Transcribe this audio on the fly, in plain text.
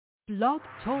Blog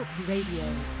Talk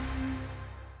Radio.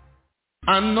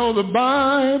 I know the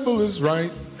Bible is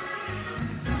right.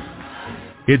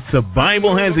 It's The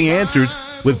Bible Has the Answers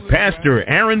with Pastor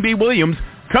Aaron B. Williams,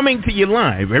 coming to you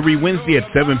live every Wednesday at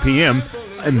 7 p.m.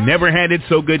 and Never Had It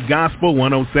So Good Gospel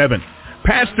 107.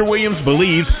 Pastor Williams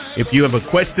believes if you have a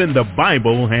question, the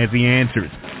Bible has the answers.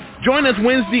 Join us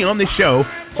Wednesday on the show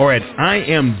or at I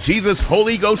Am Jesus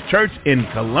Holy Ghost Church in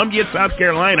Columbia, South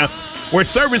Carolina, where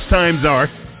service times are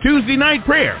Tuesday night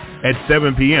prayer at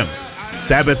 7 p.m.,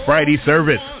 Sabbath Friday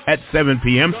service at 7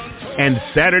 p.m., and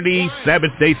Saturday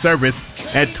Sabbath day service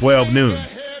at 12 noon.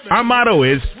 Our motto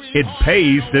is, it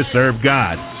pays to serve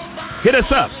God. Hit us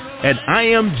up at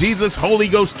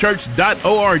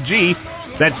IamJesusHolyGhostChurch.org.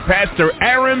 That's Pastor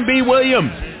Aaron B.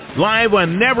 Williams, live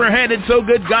on Never Had It So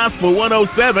Good Gospel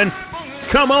 107.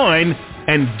 Come on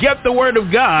and get the Word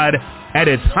of God at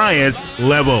its highest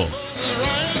level.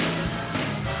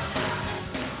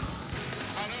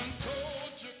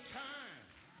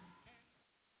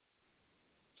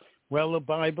 Well, the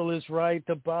Bible is right.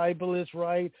 The Bible is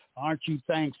right. Aren't you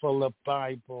thankful the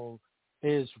Bible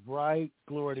is right?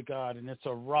 Glory to God. And it's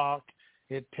a rock.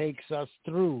 It takes us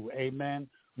through. Amen.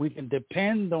 We can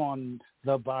depend on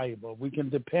the Bible. We can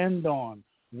depend on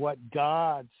what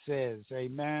God says.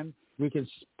 Amen. We can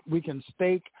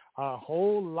stake our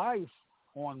whole life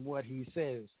on what he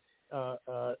says.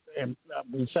 And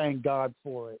we thank God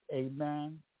for it.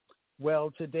 Amen.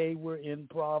 Well, today we're in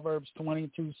Proverbs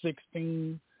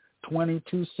 22:16.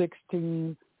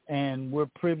 And we're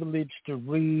privileged to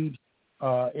read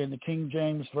in the King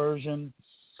James Version,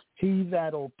 he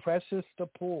that oppresseth the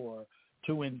poor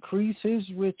to increase his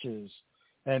riches,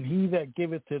 and he that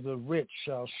giveth to the rich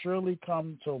shall surely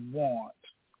come to want.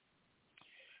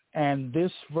 And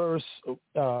this verse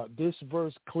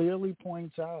clearly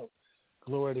points out,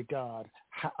 glory to God,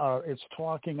 it's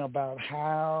talking about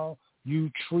how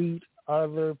you treat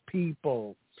other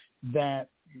people, that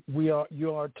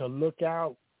you are to look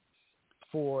out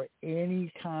for any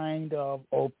kind of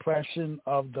oppression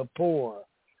of the poor.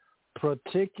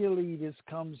 Particularly, this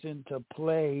comes into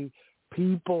play.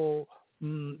 People,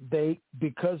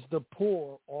 because the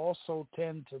poor also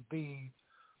tend to be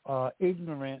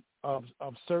ignorant of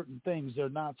certain things. They're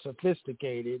not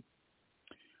sophisticated.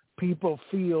 People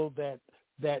feel that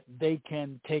they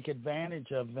can take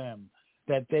advantage of them,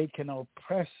 that they can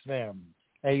oppress them.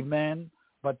 Amen.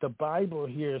 But the Bible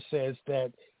here says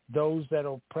that those that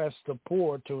oppress the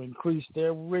poor to increase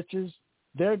their riches,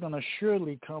 they're going to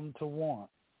surely come to want.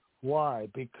 Why?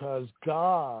 Because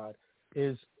God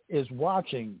is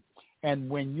watching. And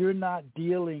when you're not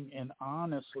dealing in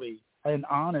honesty,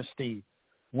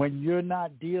 when you're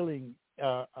not dealing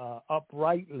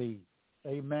uprightly,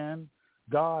 amen,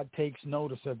 God takes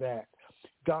notice of that.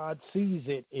 God sees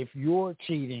it if you're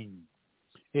cheating.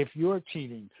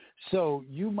 So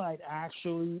you might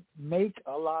actually make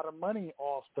a lot of money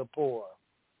off the poor.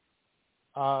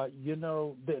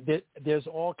 There's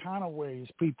all kind of ways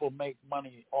people make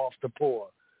money off the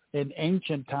poor. In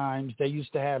ancient times, they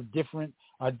used to have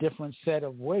a different set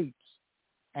of weights.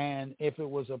 And if it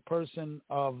was a person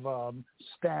of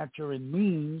stature and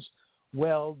means,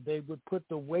 well, they would put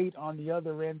the weight on the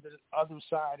other end, the other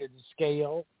side of the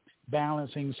scale,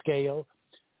 balancing scale.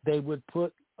 They would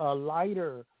put a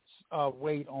lighter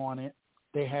weight on it.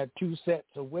 They had two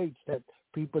sets of weights that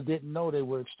people didn't know they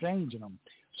were exchanging them.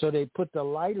 So they put the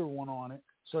lighter one on it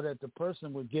so that the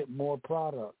person would get more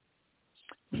product.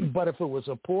 But if it was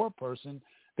a poor person,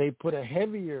 they put a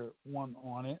heavier one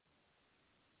on it,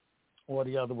 or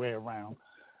the other way around,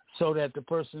 so that the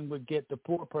poor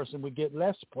person would get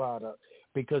less product,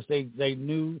 because they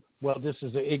knew, well, this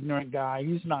is an ignorant guy.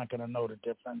 He's not going to know the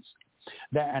difference.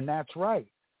 And that's right.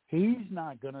 He's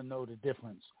not going to know the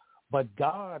difference. But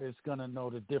God is going to know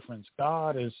the difference.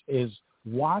 God is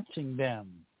watching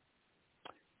them.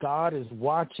 God is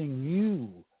watching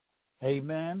you.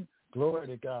 Amen. Glory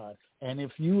to God. And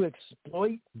if you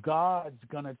exploit, God's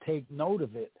going to take note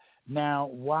of it. Now,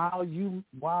 while you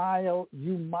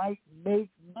might make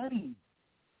money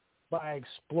by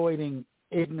exploiting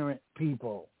ignorant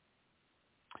people,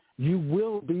 you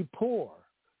will be poor.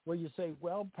 Well, you say,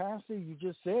 well, Pastor, you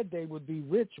just said they would be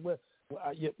rich. Well,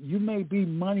 you may be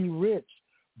money rich,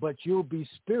 but you'll be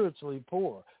spiritually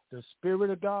poor. The Spirit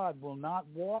of God will not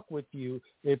walk with you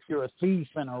if you're a thief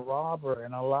and a robber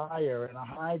and a liar and a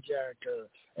hijacker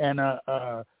and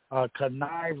a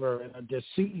conniver and a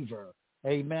deceiver.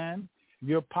 Amen.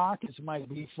 Your pockets might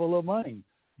be full of money,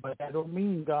 but that don't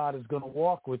mean God is going to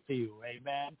walk with you.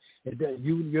 Amen.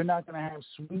 You're not going to have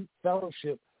sweet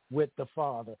fellowship with the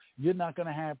Father. You're not going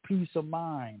to have peace of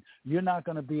mind. You're not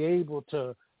going to be able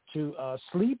to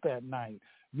sleep at night.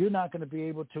 you're not going to be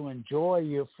able to enjoy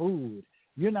your food.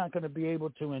 You're not going to be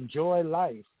able to enjoy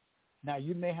life. Now,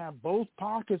 you may have both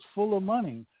pockets full of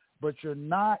money, but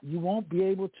you won't be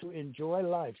able to enjoy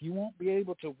life. You won't be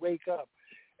able to wake up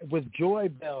with joy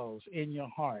bells in your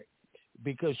heart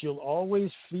because you'll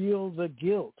always feel the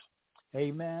guilt.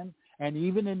 Amen. And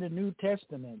even in the New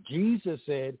Testament, Jesus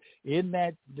said, in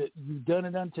that you've done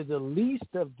it unto the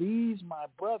least of these, my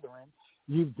brethren,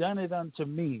 you've done it unto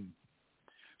me.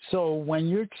 So when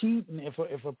you're cheating,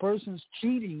 if a person's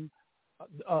cheating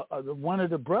one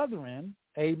of the brethren,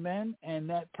 amen, and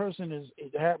that person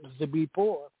it happens to be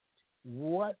poor,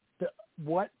 what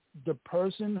the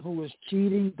person who is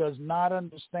cheating does not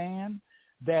understand,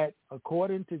 that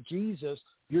according to Jesus,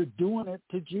 you're doing it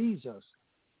to Jesus,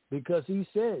 because he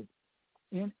said,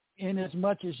 in as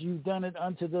much as you've done it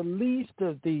unto the least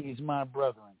of these, my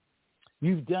brethren,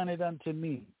 you've done it unto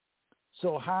me.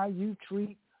 So how you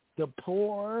treat the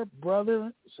poor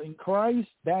brothers in Christ,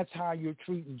 that's how you're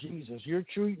treating Jesus. You're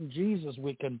treating Jesus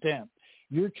with contempt.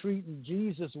 You're treating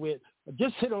Jesus with,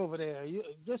 just sit over there.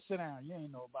 Just sit down. You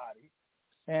ain't nobody.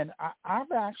 And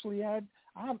I've actually had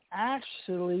a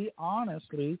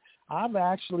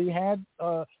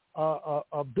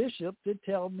bishop to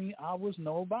tell me I was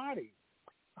nobody.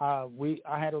 I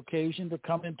had occasion to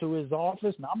come into his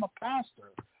office, and I'm a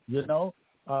pastor,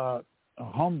 a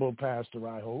humble pastor,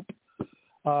 I hope,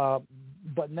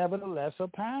 but nevertheless a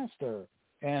pastor.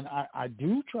 And I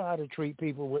do try to treat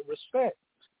people with respect.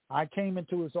 I came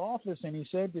into his office, and he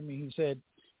said to me,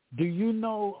 do you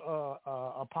know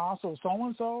Apostle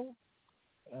so-and-so?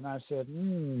 And I said,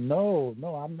 no,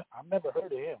 I've never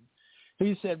heard of him.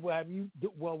 He said, well,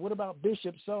 what about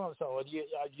Bishop so-and-so?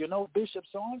 You know Bishop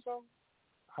so-and-so?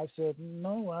 I said,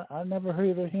 no, I never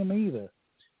heard of him either.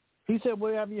 He said,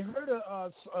 well, have you heard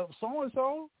of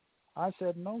so-and-so? I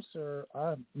said, no, sir.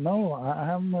 I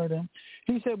haven't heard of him.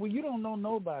 He said, well, you don't know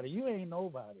nobody. You ain't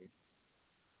nobody.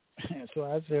 So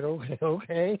I said,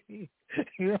 okay.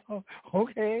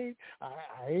 Okay.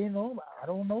 I ain't nobody. I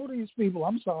don't know these people.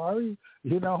 I'm sorry. I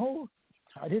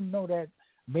didn't know that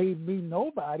made me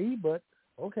nobody, but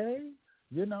okay,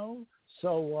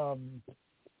 So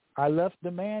I left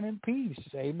the man in peace.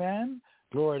 Amen.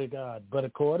 Glory to God. But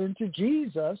according to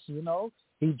Jesus,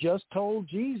 he just told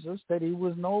Jesus that he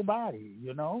was nobody,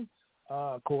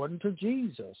 according to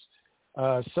Jesus.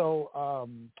 So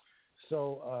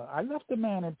I left the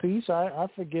man in peace. I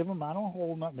forgive him. I don't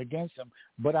hold nothing against him,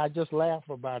 but I just laugh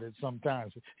about it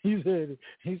sometimes. He said,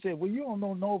 well, you don't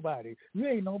know nobody. You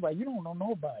ain't nobody. You don't know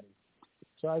nobody.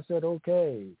 So I said,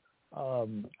 okay.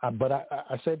 But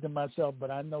I said to myself,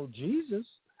 but I know Jesus,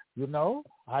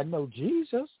 I know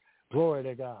Jesus. Glory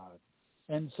to God.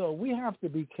 And so we have to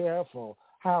be careful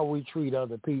how we treat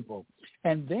other people.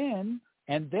 And then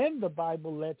the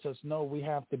Bible lets us know we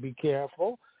have to be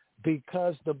careful,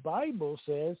 because the Bible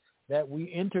says that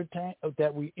we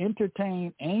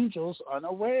entertain angels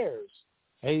unawares.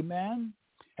 Amen.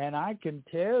 And I can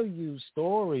tell you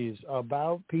stories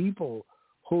about people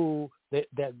who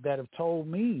that have told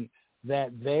me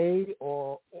that they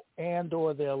or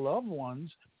their loved ones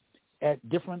at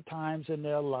different times in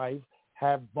their life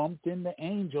have bumped into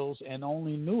angels and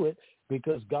only knew it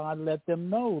because God let them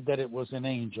know that it was an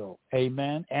angel.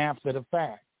 Amen. After the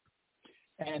fact.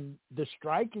 And the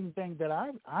striking thing that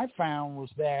I found was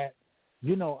that,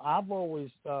 I've always,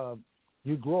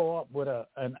 you grow up with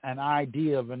an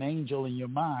idea of an angel in your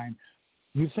mind.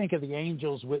 You think of the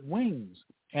angels with wings,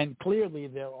 and clearly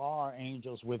there are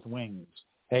angels with wings.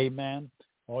 Amen.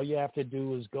 All you have to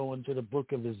do is go into the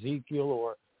book of Ezekiel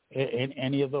or in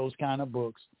any of those kind of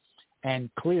books, and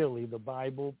clearly the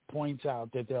Bible points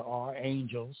out that there are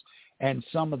angels, and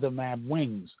some of them have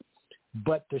wings.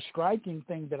 But the striking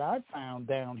thing that I found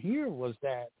down here was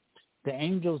that the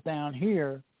angels down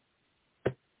here,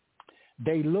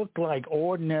 they look like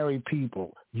ordinary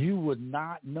people. You would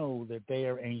not know that they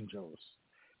are angels.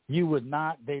 You would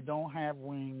not. They don't have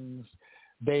wings.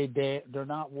 They're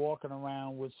not walking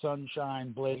around with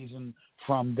sunshine blazing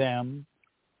from them,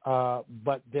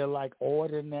 but they're like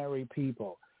ordinary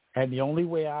people. And the only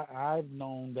way I've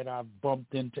known that I've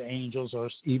bumped into angels or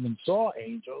even saw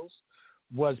angels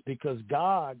was because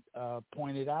God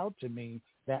pointed out to me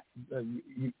that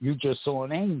you just saw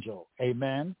an angel.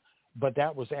 Amen. But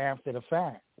that was after the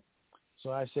fact.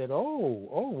 So I said,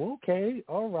 oh, okay,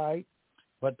 all right.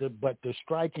 But the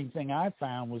striking thing I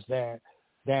found was that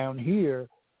down here,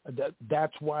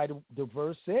 that's why the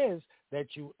verse says that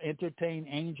you entertain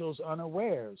angels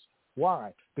unawares.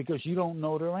 Why? Because you don't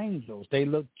know they're angels. They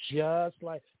look just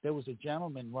like, there was a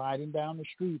gentleman riding down the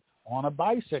street on a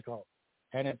bicycle.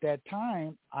 And at that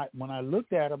time, when I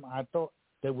looked at him, I thought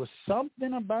there was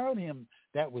something about him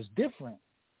that was different.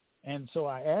 And so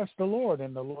I asked the Lord,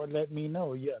 and the Lord let me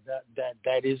know,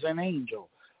 that is an angel.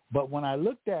 But when I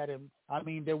looked at him, I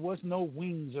mean, there was no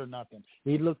wings or nothing.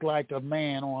 He looked like a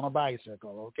man on a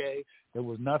bicycle. Okay, there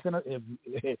was nothing.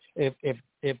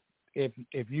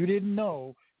 If you didn't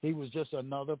know, he was just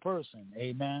another person.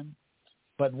 Amen.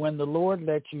 But when the Lord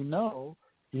lets you know,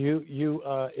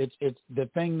 it's the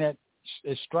thing that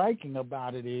is striking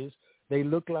about it is they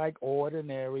look like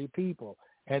ordinary people.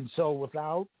 And so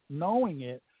without knowing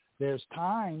it, there's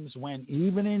times when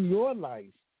even in your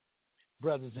life,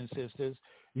 brothers and sisters,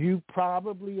 you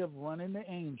probably have run into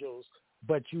angels,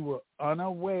 but you were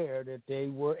unaware that they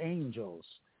were angels.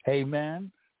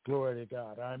 Amen. Glory to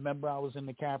God. I remember I was in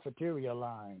the cafeteria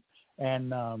line,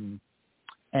 and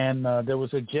there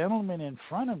was a gentleman in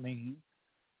front of me,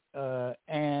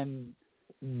 and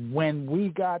when we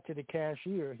got to the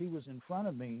cashier, he was in front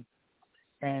of me,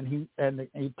 and he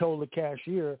told the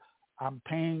cashier, I'm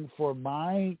paying for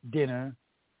my dinner.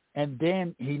 And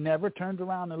then he never turned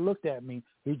around and looked at me.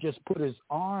 He just put his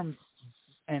arm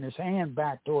and his hand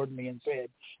back toward me and said,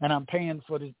 and I'm paying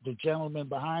for the gentleman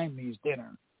behind me's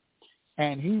dinner.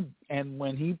 And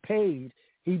when he paid,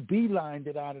 he beelined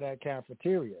it out of that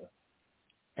cafeteria.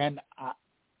 And I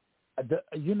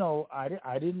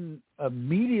didn't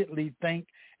immediately think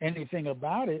anything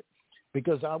about it,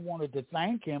 because I wanted to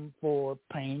thank him for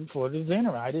paying for the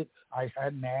dinner. I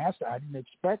hadn't asked. I didn't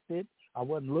expect it. I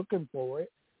wasn't looking for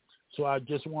it. So I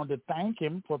just wanted to thank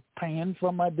him for paying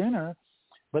for my dinner.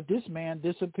 But this man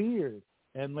disappeared.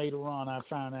 And later on I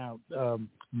found out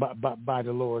by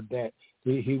the Lord that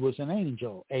he was an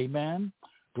angel. Amen.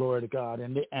 Glory to God.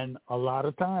 And a lot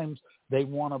of times they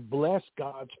want to bless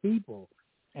God's people.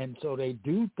 And so they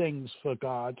do things for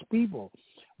God's people.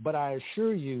 But I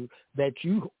assure you that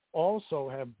you also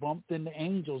have bumped into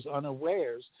angels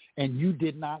unawares, and you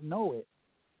did not know it.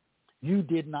 You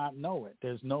did not know it.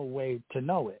 There's no way to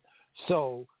know it.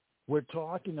 So we're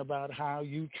talking about how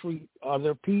you treat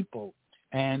other people.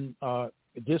 And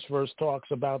this verse talks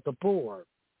about the poor.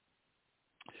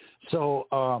 So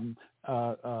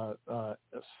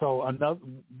another,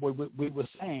 we were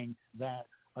saying that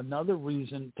another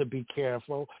reason to be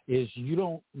careful is you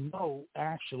don't know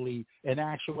in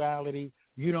actuality,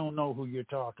 you don't know who you're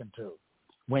talking to.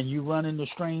 When you run into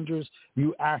strangers,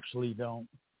 you actually don't.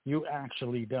 You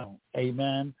actually don't.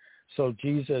 Amen. So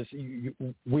Jesus,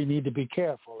 we need to be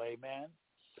careful. Amen.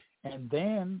 And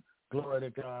then, glory to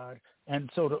God.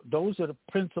 And so those are the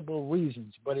principal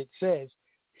reasons. But it says,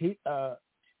 he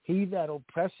that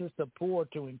oppresseth the poor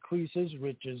to increase his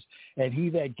riches, and he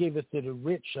that giveth to the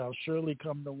rich shall surely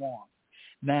come to want.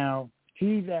 Now,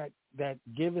 he that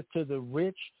giveth to the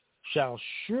rich shall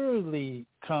surely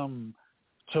come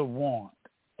to want.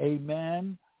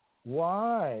 Amen.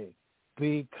 Why?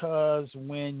 Because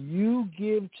when you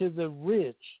give to the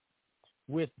rich,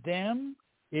 with them,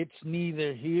 it's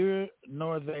neither here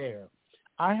nor there.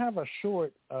 I have a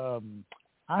short, in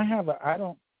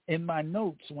my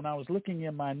notes, when I was looking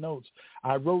in my notes,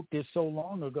 I wrote this so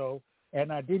long ago,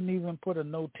 and I didn't even put a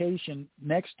notation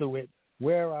next to it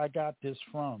where I got this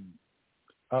from,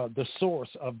 the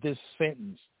source of this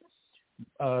sentence.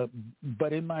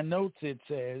 But in my notes it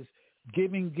says,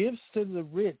 giving gifts to the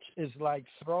rich is like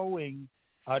throwing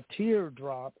a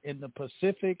teardrop in the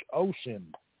Pacific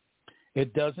Ocean.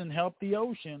 It doesn't help the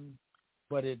ocean,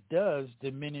 but it does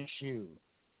diminish you.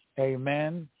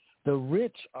 Amen. The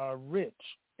rich are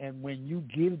rich, and when you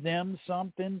give them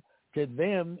something, to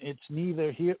them it's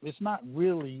neither here. It's not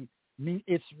really.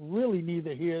 It's really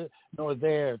neither here nor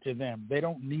there to them. They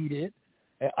don't need it.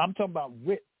 I'm talking about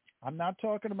rich. I'm not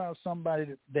talking about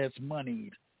somebody that's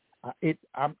moneyed.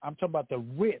 I'm talking about the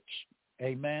rich.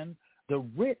 Amen. The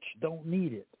rich don't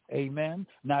need it. Amen.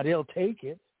 Now they'll take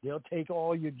it. They'll take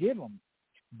all you give them.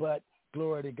 But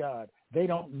glory to God, they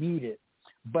don't need it.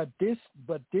 But this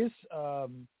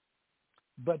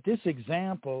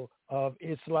example of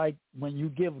it's like when you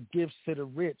give gifts to the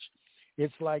rich,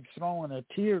 it's like throwing a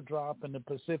teardrop in the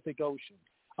Pacific Ocean.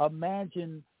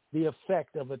 Imagine the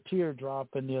effect of a teardrop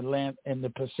in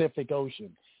the Pacific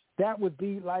Ocean. That would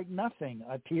be like nothing.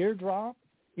 A teardrop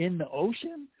in the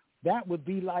ocean, that would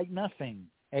be like nothing.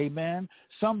 Amen.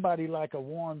 Somebody like a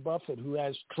Warren Buffett who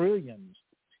has trillions.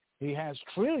 He has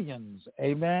trillions.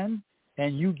 Amen.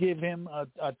 And you give him a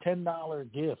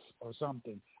 $10 gift or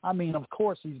something. I mean, of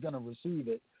course he's going to receive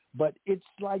it, but it's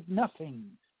like nothing.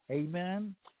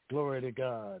 Amen. Glory to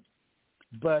God.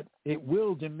 But it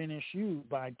will diminish you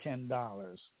by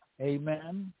 $10.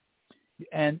 Amen.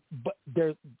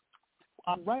 But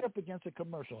I'm right up against a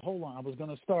commercial. Hold on. I was going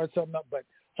to start something up, but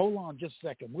hold on just a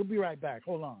second. We'll be right back.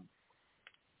 Hold on.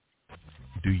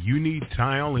 Do you need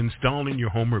tile installed in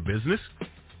your home or business?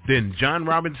 Then John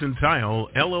Robinson Tile,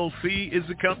 LLC is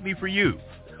the company for you.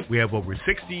 We have over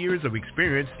 60 years of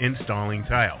experience installing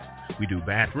tile. We do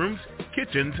bathrooms,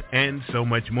 kitchens, and so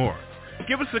much more.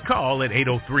 Give us a call at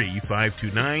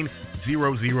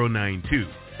 803-529-0092.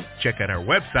 Check out our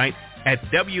website at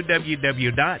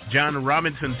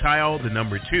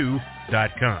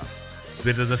www.johnrobinsontile2.com.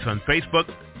 Visit us on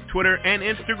Facebook, Twitter, and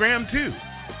Instagram too.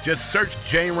 Just search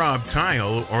J. Rob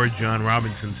Tile or John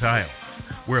Robinson Tile.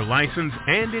 We're licensed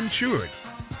and insured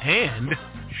and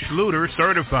Schluter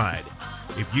certified.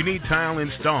 If you need tile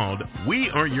installed, we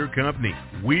are your company.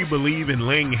 We believe in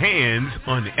laying hands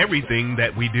on everything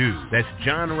that we do. That's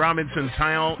John Robinson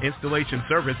Tile Installation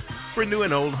Service for new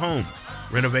and old homes.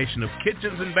 Renovation of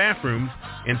kitchens and bathrooms,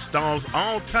 installs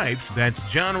all types. That's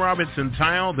John Robinson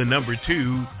Tile,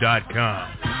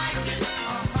 2.com.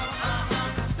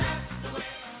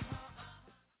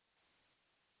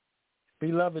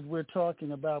 Beloved, we're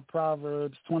talking about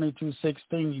Proverbs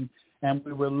 22:16, and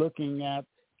we were looking at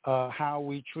how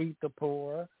we treat the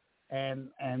poor and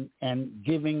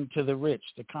giving to the rich,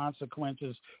 the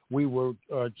consequences we were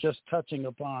just touching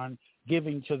upon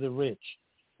giving to the rich.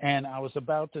 And I was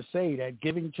about to say that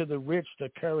giving to the rich to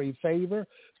curry favor,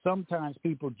 sometimes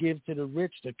people give to the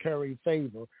rich to curry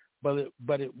favor,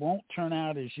 but it won't turn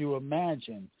out as you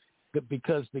imagine,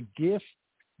 because the gift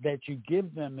that you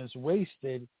give them is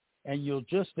wasted, and you'll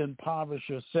just impoverish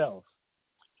yourself.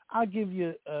 I'll give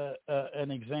you an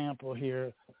example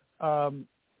here. We're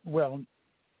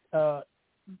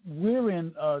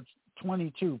in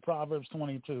 22, Proverbs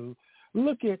 22.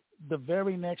 Look at the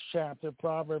very next chapter,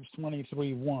 Proverbs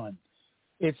 23:1.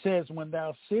 It says, when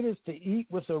thou sittest to eat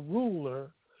with a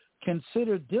ruler,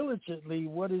 consider diligently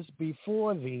what is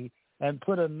before thee, and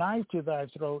put a knife to thy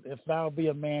throat if thou be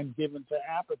a man given to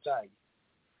appetite.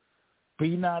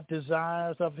 Be not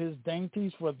desirous of his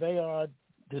dainties, for they are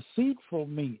deceitful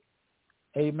meat.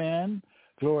 Amen.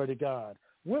 Glory to God.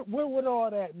 What would all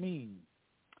that mean?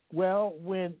 Well,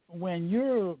 when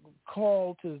you're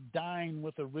called to dine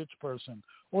with a rich person,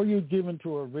 or you're given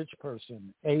to a rich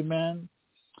person, amen,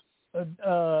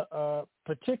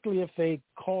 particularly if they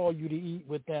call you to eat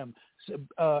with them,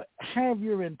 have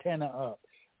your antenna up,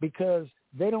 because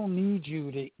they don't need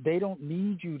you to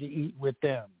eat with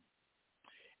them.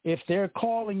 If they're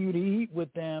calling you to eat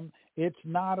with them, it's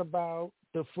not about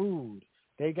the food.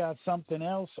 They got something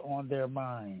else on their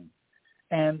mind.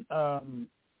 And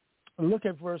look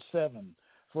at verse 7.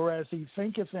 For as he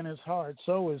thinketh in his heart,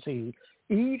 so is he.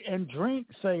 Eat and drink,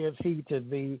 saith he to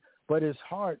thee, but his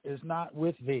heart is not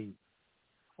with thee.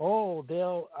 Oh,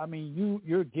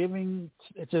 you're giving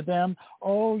to them.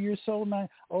 Oh, you're so nice.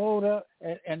 Oh,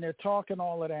 and they're talking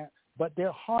all of that, but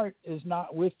their heart is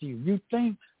not with you. You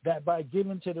think that by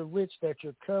giving to the rich that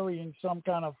you're currying some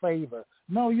kind of favor.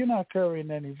 No, you're not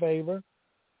currying any favor.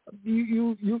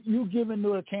 You give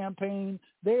into a campaign,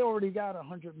 they already got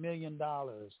 $100 million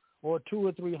or $200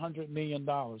 or $300 million.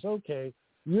 Okay,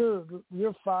 your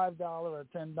 $5 or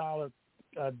 $10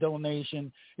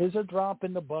 donation is a drop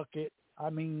in the bucket.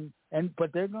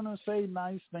 But they're gonna say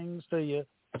nice things to you.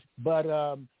 But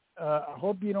I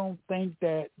hope you don't think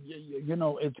that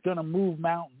it's gonna move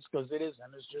mountains, because it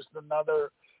isn't. It's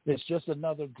just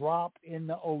another drop in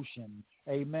the ocean.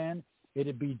 Amen.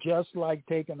 It'd be just like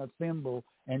taking a thimble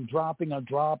and dropping a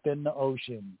drop in the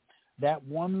ocean. That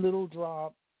one little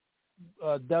drop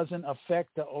doesn't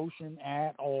affect the ocean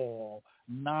at all.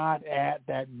 Not at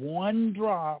that one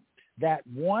drop. That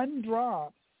one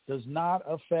drop does not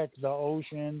affect the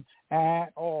ocean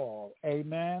at all.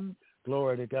 Amen.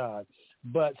 Glory to God.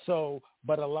 But a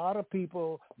lot of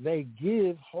people, they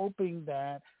give hoping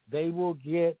that they will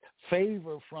get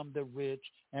favor from the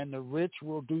rich, and the rich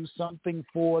will do something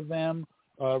for them,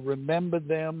 remember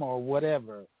them, or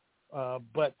whatever.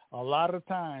 But a lot of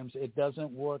times it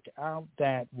doesn't work out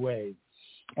that way.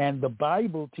 And the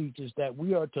Bible teaches that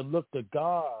we are to look to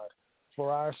God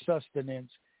for our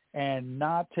sustenance, and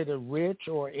not to the rich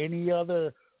or any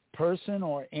other person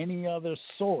or any other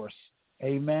source.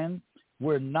 Amen.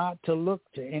 We're not to look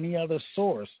to any other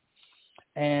source.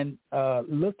 And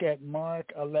look at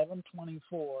Mark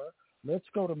 11:24. Let's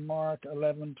go to Mark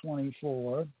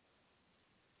 11:24.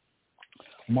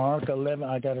 Mark 11.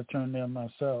 I got to turn there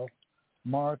myself.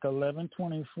 Mark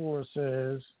 11:24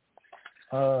 says,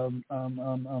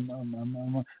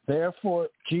 therefore,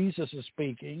 Jesus is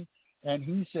speaking, and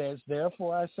he says,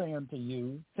 therefore I say unto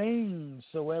you, things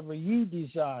soever ye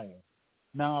desire.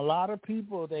 Now, a lot of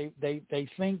people, they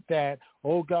think that,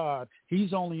 oh, God,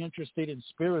 he's only interested in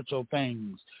spiritual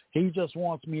things. He just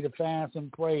wants me to fast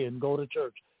and pray and go to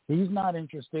church. He's not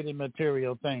interested in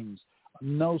material things.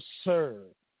 No, sir.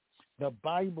 The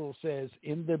Bible says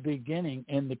in the beginning,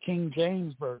 in the King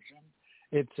James Version,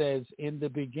 it says, in the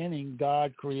beginning,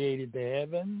 God created the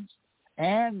heavens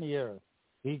and the earth.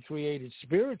 He created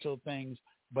spiritual things,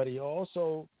 but he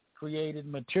also created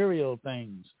material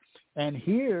things. And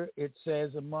here it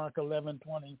says in Mark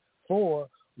 11:24,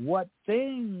 what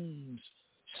things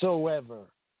soever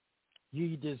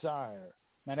ye desire.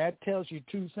 Now that tells you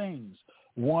two things.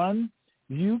 One,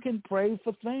 you can pray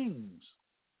for things.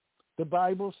 The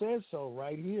Bible says so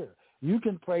right here. You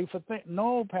can pray for things.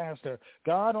 No, Pastor,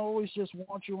 God always just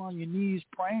wants you on your knees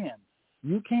praying.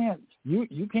 You can't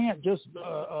just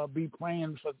be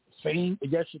praying for things.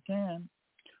 Yes, you can.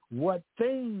 What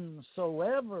things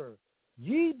soever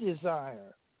ye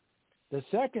desire. The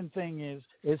second thing is,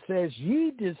 it says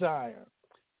ye desire.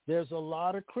 There's a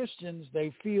lot of Christians,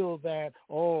 they feel that,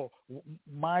 oh,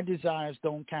 my desires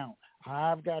don't count.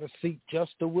 I've got to seek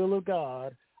just the will of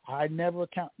God. I never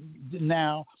count.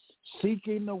 Now,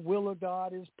 seeking the will of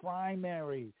God is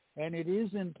primary, and it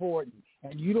is important.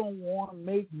 And you don't want to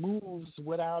make moves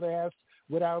without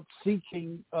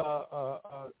seeking a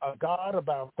God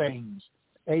about things.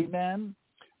 Amen?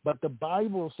 But the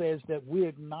Bible says that we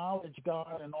acknowledge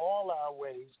God in all our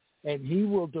ways, and he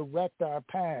will direct our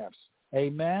paths.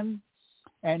 Amen?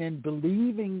 And in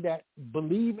believing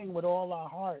with all our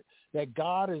heart that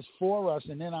God is for us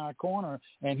and in our corner,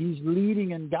 and he's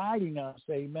leading and guiding us.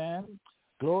 Amen?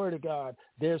 Glory to God.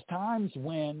 There's times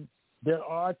when there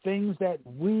are things that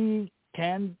we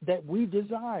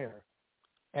desire,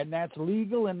 and that's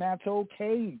legal and that's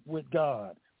okay with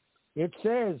God. It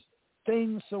says,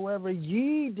 things soever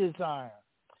ye desire.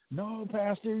 No,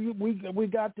 Pastor, we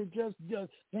got to just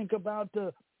think about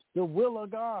the will of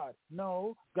God.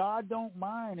 No, God don't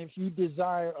mind if you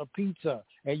desire a pizza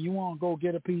and you want to go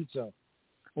get a pizza.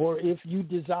 Or if you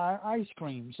desire ice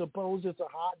cream. Suppose it's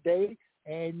a hot day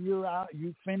and you're out,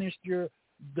 you finished your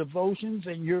devotions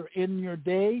and you're in your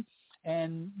day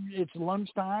and it's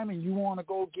lunchtime and you want to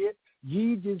go get,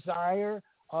 ye desire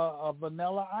a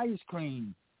vanilla ice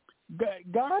cream.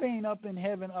 God ain't up in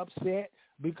heaven upset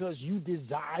because you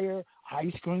desire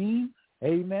ice cream.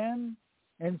 Amen.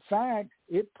 In fact,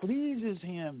 it pleases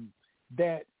him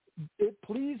that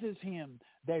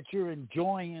you're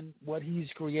enjoying what he's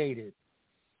created.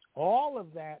 All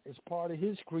of that is part of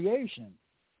his creation.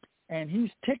 And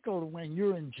he's tickled when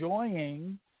you're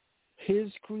enjoying his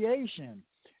creation.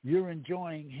 You're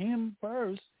enjoying him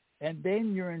first, and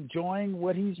then you're enjoying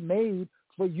what he's made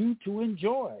for you to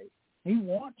enjoy. He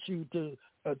wants you to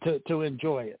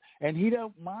enjoy it. And he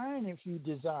don't mind if you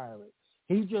desire it.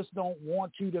 He just don't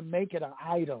want you to make it an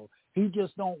idol. He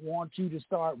just don't want you to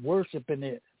start worshiping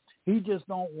it. He just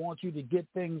don't want you to get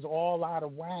things all out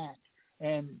of whack.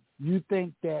 And you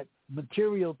think that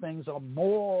material things are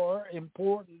more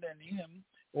important than him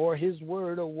or his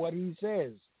word or what he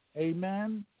says.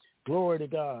 Amen? Glory to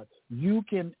God. You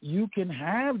can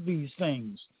have these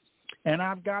things. And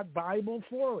I've got Bible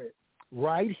for it.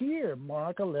 Right here,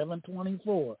 Mark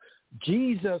 11:24.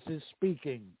 Jesus is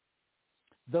speaking.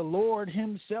 The Lord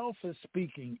himself is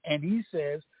speaking. And he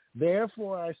says,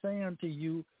 therefore I say unto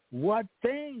you, what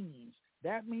things?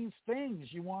 That means things.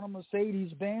 You want a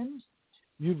Mercedes-Benz?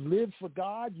 You've lived for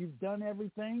God. You've done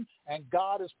everything. And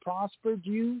God has prospered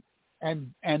you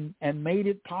and made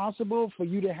it possible for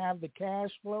you to have the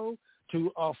cash flow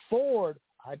to afford.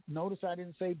 Notice I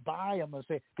didn't say buy them. I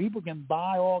say people can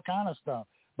buy all kind of stuff,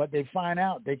 but they find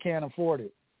out they can't afford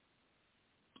it.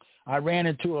 I ran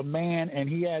into a man, and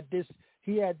he had this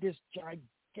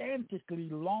gigantically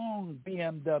long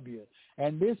BMW,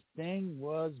 and this thing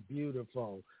was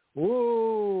beautiful.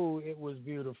 Oh, it was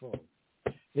beautiful.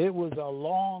 It was a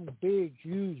long, big,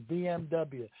 huge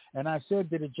BMW. And I said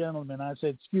to the gentleman, I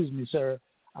said, excuse me, sir.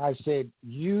 I said,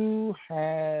 you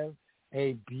have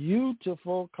a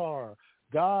beautiful car.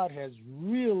 God has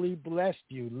really blessed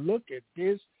you. Look at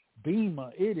this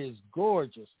Beamer. It is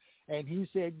gorgeous. And he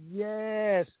said,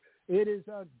 yes, it is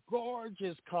a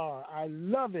gorgeous car. I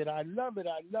love it. I love it.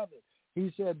 I love it.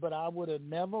 He said, but I would have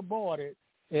never bought it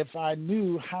if I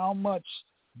knew how much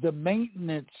the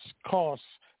maintenance costs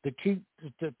to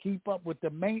keep up with the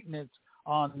maintenance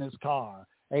on this car.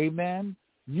 Amen.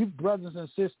 You brothers and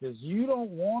sisters, you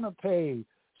don't want to pay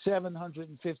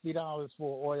 $750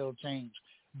 for oil change.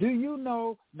 Do you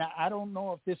know? Now, I don't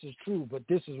know if this is true, but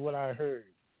this is what I heard.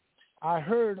 I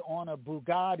heard on a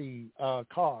Bugatti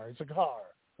car. It's a car,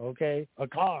 okay? A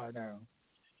car now.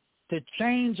 To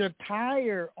change a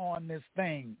tire on this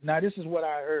thing. Now, this is what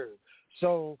I heard.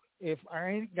 So if I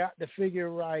ain't got the figure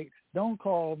right, don't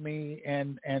call me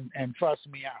and fuss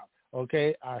me out,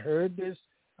 okay? I heard this.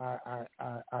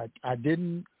 I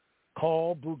didn't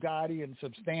call Bugatti and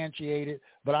substantiate it,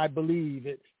 but I believe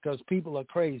it because people are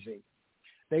crazy.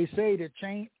 They say to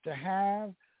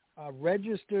have a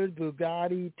registered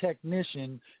Bugatti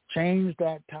technician change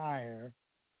that tire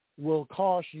will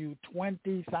cost you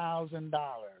 $20,000.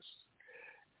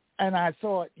 And I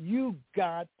thought, you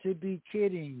got to be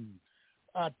kidding.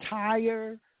 A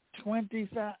tire,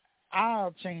 $20,000.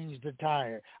 I'll change the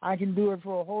tire. I can do it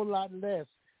for a whole lot less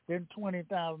than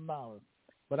 $20,000.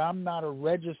 But I'm not a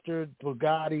registered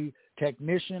Bugatti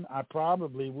technician. I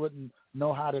probably wouldn't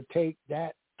know how to take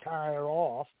that tire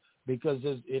off because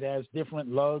it has different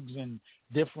lugs and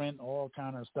different all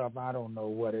kind of stuff. I don't know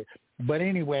what it. But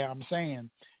anyway, I'm saying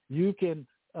you can.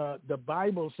 The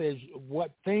Bible says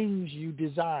what things you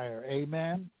desire.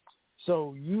 Amen.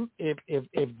 So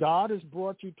if God has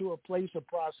brought you to a place of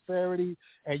prosperity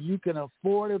and you can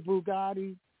afford a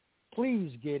Bugatti,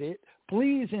 please get it.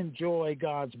 Please enjoy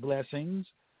God's blessings.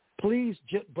 Please,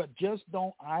 but just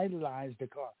don't idolize the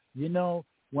car. You know,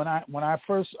 when I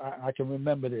first, I can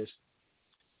remember this.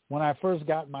 When I first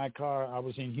got my car, I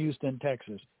was in Houston,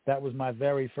 Texas. That was my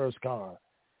very first car.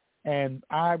 And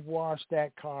I washed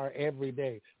that car every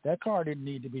day. That car didn't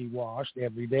need to be washed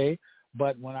every day.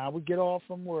 But when I would get off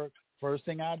from work, first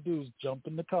thing I'd do is jump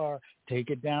in the car,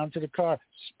 take it down to the car,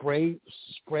 spray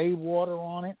water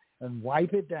on it, and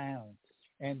wipe it down.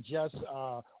 And just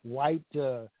wipe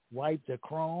the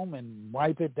chrome and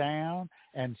wipe it down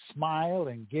and smile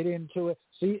and get into it.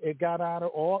 See, it got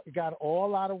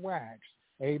all out of wax.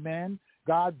 Amen.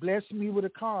 God blessed me with a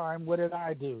car, and what did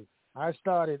I do? I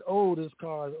started,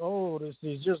 this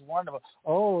is just wonderful.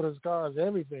 This car is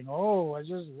everything.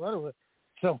 Whatever.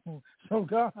 So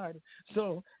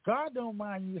God don't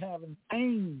mind you having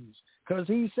things, because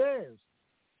He says,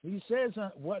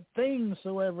 what things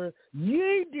soever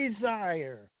ye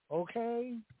desire.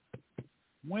 Okay.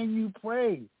 When you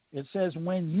pray, it says,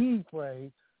 when ye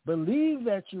pray, believe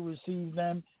that you receive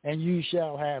them, and you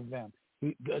shall have them.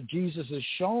 Jesus is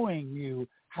showing you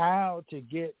how to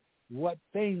get what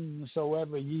things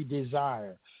soever ye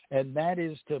desire, and that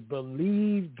is to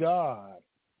believe God.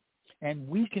 And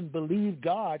we can believe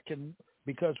God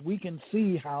because we can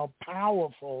see how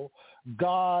powerful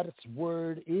God's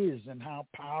word is and how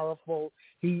powerful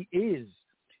He is.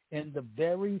 In the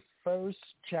very first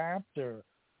chapter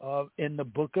in the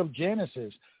book of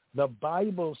Genesis, the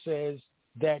Bible says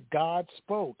that God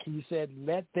spoke. He said,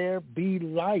 "Let there be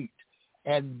light,"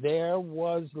 and there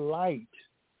was light.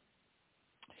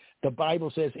 The Bible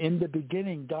says, in the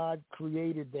beginning, God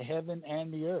created the heaven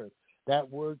and the earth. That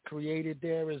word created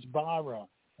there is bara.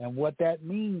 And what that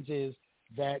means is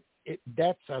that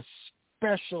that's a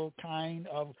special kind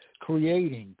of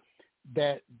creating.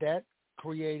 That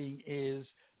creating is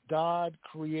God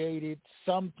created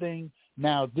something.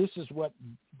 Now, this is what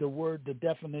the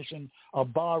definition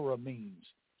of bara means.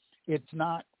 It's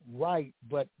not right,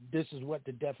 but this is what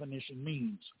the definition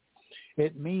means.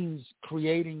 It means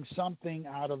creating something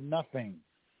out of nothing.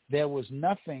 There was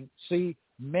nothing. See,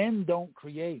 men don't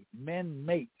create. Men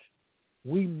make.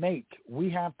 We make. We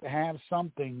have to have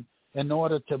something in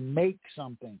order to make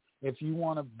something. If you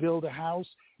want to build a house,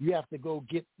 you have to go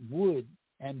get wood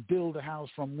and build a house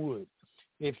from wood.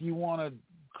 If you want to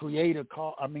create a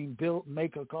car,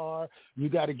 make a car, you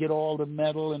got to get all the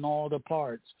metal and all the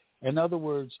parts. In other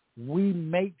words, we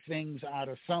make things out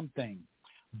of something.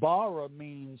 Bara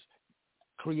means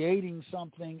creating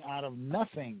something out of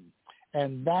nothing.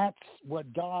 And that's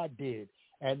what God did.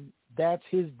 And that's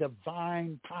His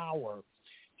divine power.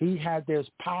 There's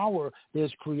power,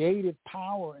 there's creative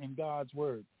power in God's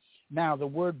word. Now, the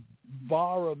word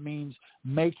bara means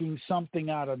making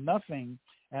something out of nothing.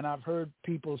 And I've heard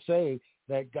people say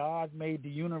that God made the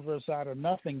universe out of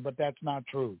nothing, but that's not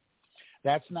true.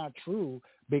 That's not true,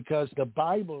 because the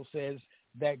Bible says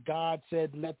that God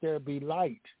said, "Let there be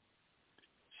light."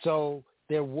 So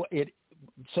there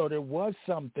was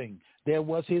something. There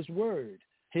was His word.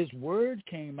 His word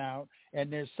came out,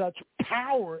 and there's such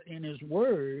power in His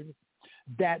word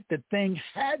that the thing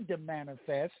had to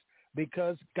manifest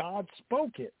because God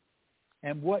spoke it.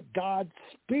 And what God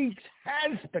speaks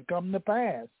has to come to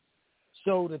pass.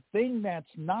 So the thing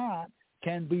that's not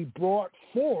can be brought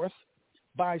forth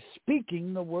by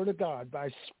speaking the word of God, by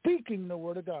speaking the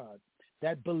word of God,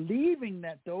 that believing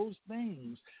that those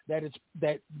things that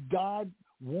God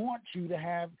wants you to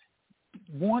have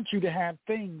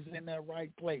things in their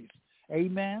right place.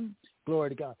 Amen. Glory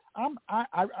to God.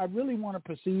 I really want to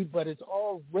proceed, but it's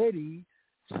already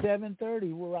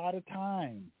 7:30. We're out of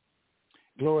time.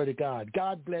 Glory to God.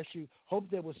 God bless you. Hope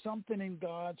there was something in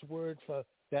God's word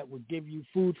that would give you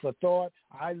food for thought.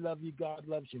 I love you. God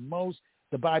loves you most.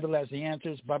 The Bible has the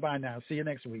answers. Bye-bye now. See you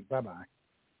next week. Bye-bye.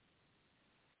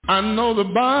 I know the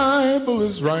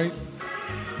Bible is right.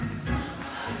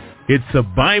 It's The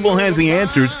Bible Has the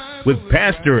Answers with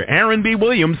Pastor Aaron B.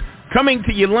 Williams, coming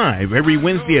to you live every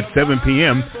Wednesday at 7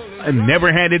 p.m. and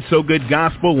Never Had It So Good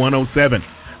Gospel 107.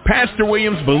 Pastor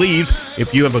Williams believes if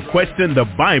you have a question, the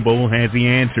Bible has the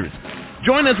answers.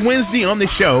 Join us Wednesday on the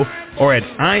show or at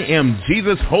I Am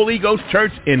Jesus Holy Ghost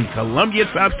Church in Columbia,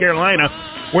 South Carolina,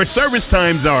 where service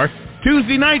times are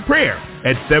Tuesday night prayer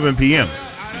at 7 p.m.,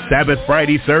 Sabbath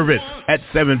Friday service at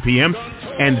 7 p.m.,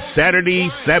 and Saturday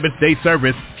Sabbath Day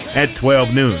service at 12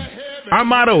 noon. Our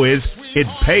motto is, it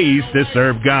pays to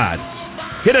serve God.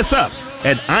 Hit us up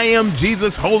at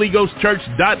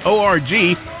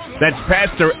IamJesusHolyGhostChurch.org. That's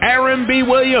Pastor Aaron B.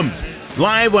 Williams,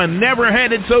 live on Never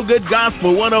Had It So Good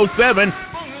Gospel 107.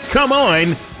 Come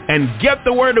on and get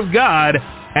the Word of God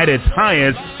at its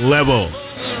highest level.